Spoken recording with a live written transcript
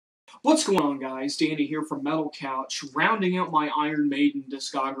What's going on, guys? Danny here from Metal Couch, rounding out my Iron Maiden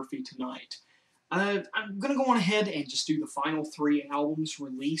discography tonight. I'm going to go on ahead and just do the final 3 albums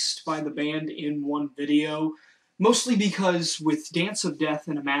released by the band in one video, mostly because with Dance of Death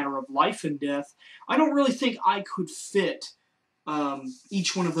and A Matter of Life and Death, I don't really think I could fit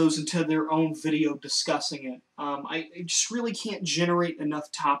each one of those into their own video discussing it. I just really can't generate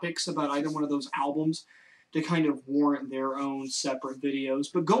enough topics about either one of those albums to kind of warrant their own separate videos.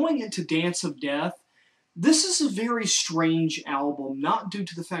 But going into Dance of Death, this is a very strange album, not due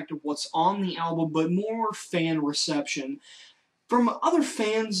to the fact of what's on the album, but more fan reception. From other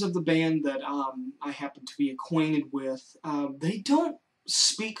fans of the band that I happen to be acquainted with, they don't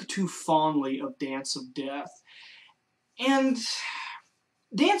speak too fondly of Dance of Death. And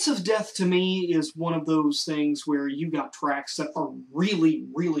Dance of Death, to me, is one of those things where you got tracks that are really,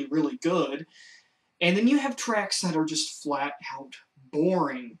 really, really good, and then you have tracks that are just flat out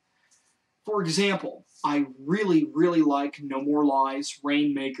boring. For example, I really, really like No More Lies,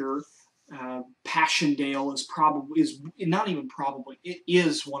 Rainmaker. Passchendaele it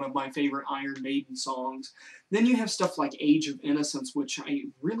is one of my favorite Iron Maiden songs. Then you have stuff like Age of Innocence, which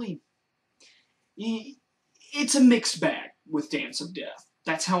it's a mixed bag with Dance of Death.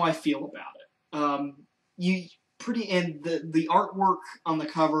 That's how I feel about it. The artwork on the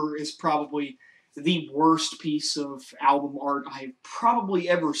cover is probably the worst piece of album art I've probably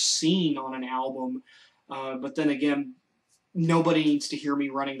ever seen on an album. But then again, nobody needs to hear me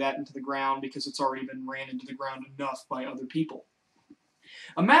running that into the ground because it's already been ran into the ground enough by other people.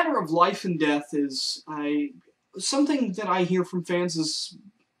 A Matter of Life and Death is something that I hear from fans is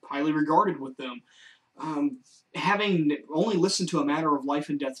highly regarded with them. Having only listened to A Matter of Life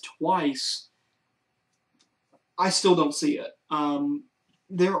and Death twice, I still don't see it.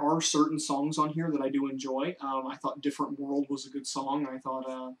 There are certain songs on here that I do enjoy. I thought Different World was a good song. I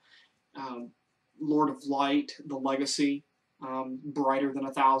thought Lord of Light, The Legacy, Brighter Than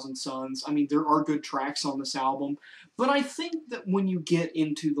a Thousand Suns. I mean, there are good tracks on this album, but I think that when you get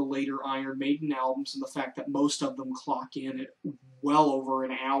into the later Iron Maiden albums and the fact that most of them clock in at well over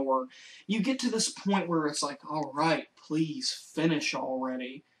an hour, you get to this point where it's like, all right, please finish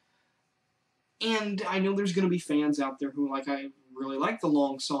already. And I know there's going to be fans out there who I really like the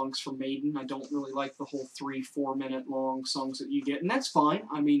long songs from Maiden. I don't really like the whole 3-4 minute long songs that you get, and that's fine.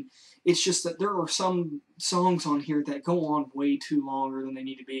 I mean, it's just that there are some songs on here that go on way too longer than they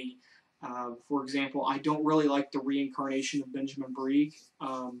need to be. For example, I don't really like the Reincarnation of Benjamin Brieg.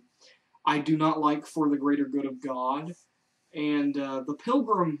 I do not like For the Greater Good of God, and The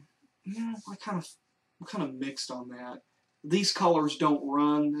Pilgrim. I'm kind of mixed on that. These Colors Don't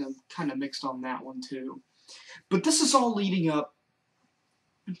Run. I'm kind of mixed on that one too. But this is all leading up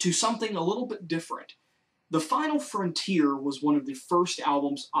to something a little bit different. The Final Frontier was one of the first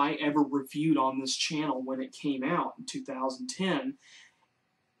albums I ever reviewed on this channel when it came out in 2010.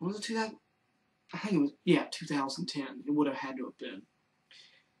 Was it 2000? I think it was, yeah, 2010. It would have had to have been.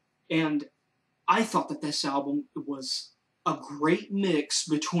 And I thought that this album was a great mix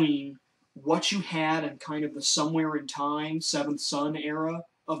between what you had and kind of the Somewhere in Time, Seventh Son era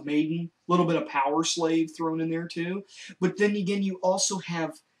of Maiden, a little bit of Power Slave thrown in there too, but then again you also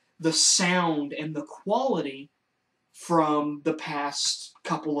have the sound and the quality from the past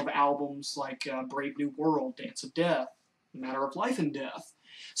couple of albums like Brave New World, Dance of Death, Matter of Life and Death.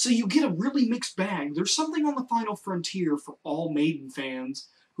 So you get a really mixed bag. There's something on the Final Frontier for all Maiden fans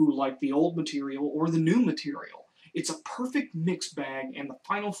who like the old material or the new material. It's a perfect mixed bag, and the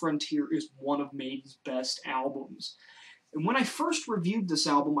Final Frontier is one of Maiden's best albums. And when I first reviewed this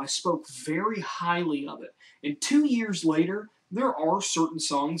album, I spoke very highly of it. And 2 years later, there are certain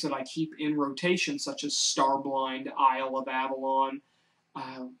songs that I keep in rotation, such as Starblind, Isle of Avalon.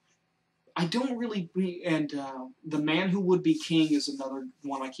 I don't really... And The Man Who Would Be King is another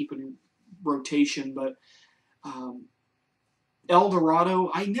one I keep in rotation, but... El Dorado,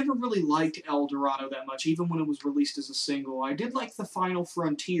 I never really liked El Dorado that much, even when it was released as a single. I did like The Final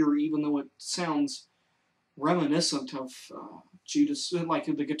Frontier, even though it sounds reminiscent of Judas, like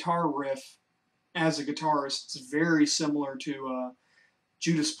the guitar riff as a guitarist. It's very similar to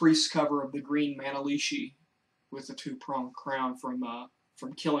Judas Priest's cover of the Green Manalishi with the 2-pronged crown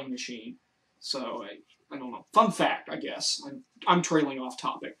from Killing Machine. So, I don't know. Fun fact, I guess. I'm trailing off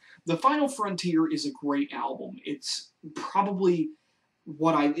topic. The Final Frontier is a great album. It's probably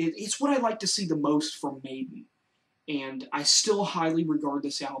it's what I like to see the most from Maiden. And I still highly regard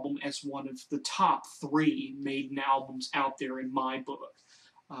this album as one of the top 3 Maiden albums out there in my book.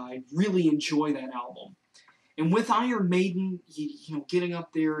 I really enjoy that album. And with Iron Maiden, getting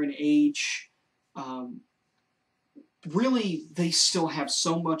up there in age, really, they still have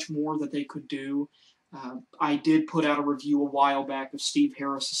so much more that they could do. I did put out a review a while back of Steve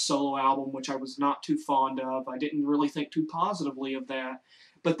Harris' solo album, which I was not too fond of. I didn't really think too positively of that.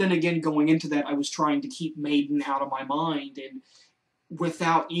 But then again, going into that, I was trying to keep Maiden out of my mind, and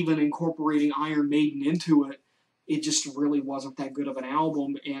without even incorporating Iron Maiden into it, it just really wasn't that good of an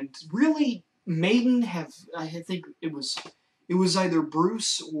album. And really, Maiden have, I think it was either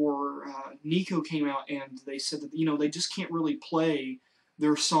Bruce or Nico came out and they said that, they just can't really play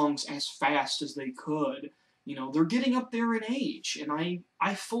their songs as fast as they could. They're getting up there in age, and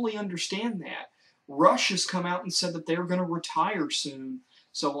I fully understand that. Rush has come out and said that they're going to retire soon.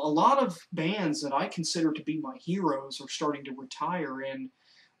 So a lot of bands that I consider to be my heroes are starting to retire, and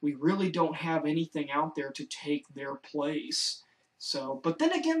we really don't have anything out there to take their place. So, but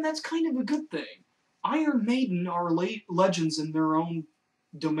then again, that's kind of a good thing. Iron Maiden are legends in their own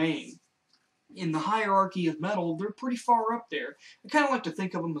domain. In the hierarchy of metal, they're pretty far up there. I kind of like to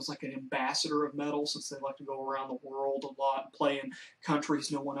think of them as like an ambassador of metal, since they like to go around the world a lot and play in countries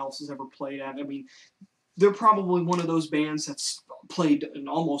no one else has ever played at. I mean, they're probably one of those bands that's played in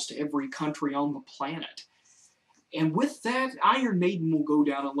almost every country on the planet. And with that, Iron Maiden will go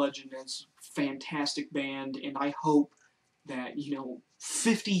down in legend as a fantastic band, and I hope that,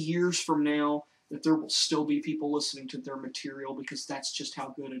 50 years from now, that there will still be people listening to their material, because that's just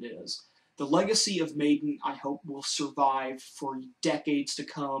how good it is. The legacy of Maiden, I hope, will survive for decades to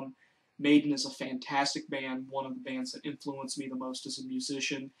come. Maiden is a fantastic band, one of the bands that influenced me the most as a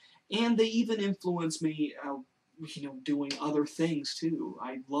musician, and they even influenced me, doing other things too.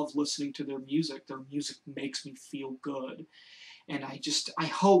 I love listening to their music. Their music makes me feel good. And I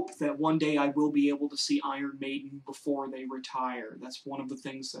hope that one day I will be able to see Iron Maiden before they retire. That's one of the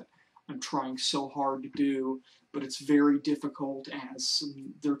things that I'm trying so hard to do, but it's very difficult as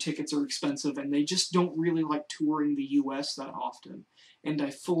their tickets are expensive and they just don't really like touring the US that often. And I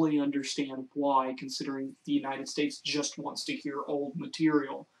fully understand why, considering the United States just wants to hear old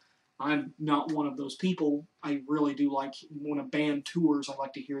material. I'm not one of those people. I really do like, when a band tours, I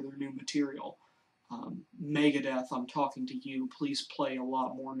like to hear their new material. Megadeth, I'm talking to you. Please play a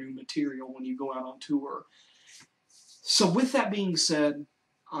lot more new material when you go out on tour. So with that being said,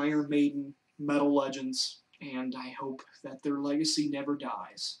 Iron Maiden, metal legends, and I hope that their legacy never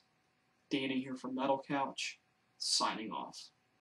dies. Danny here from Metal Couch, signing off.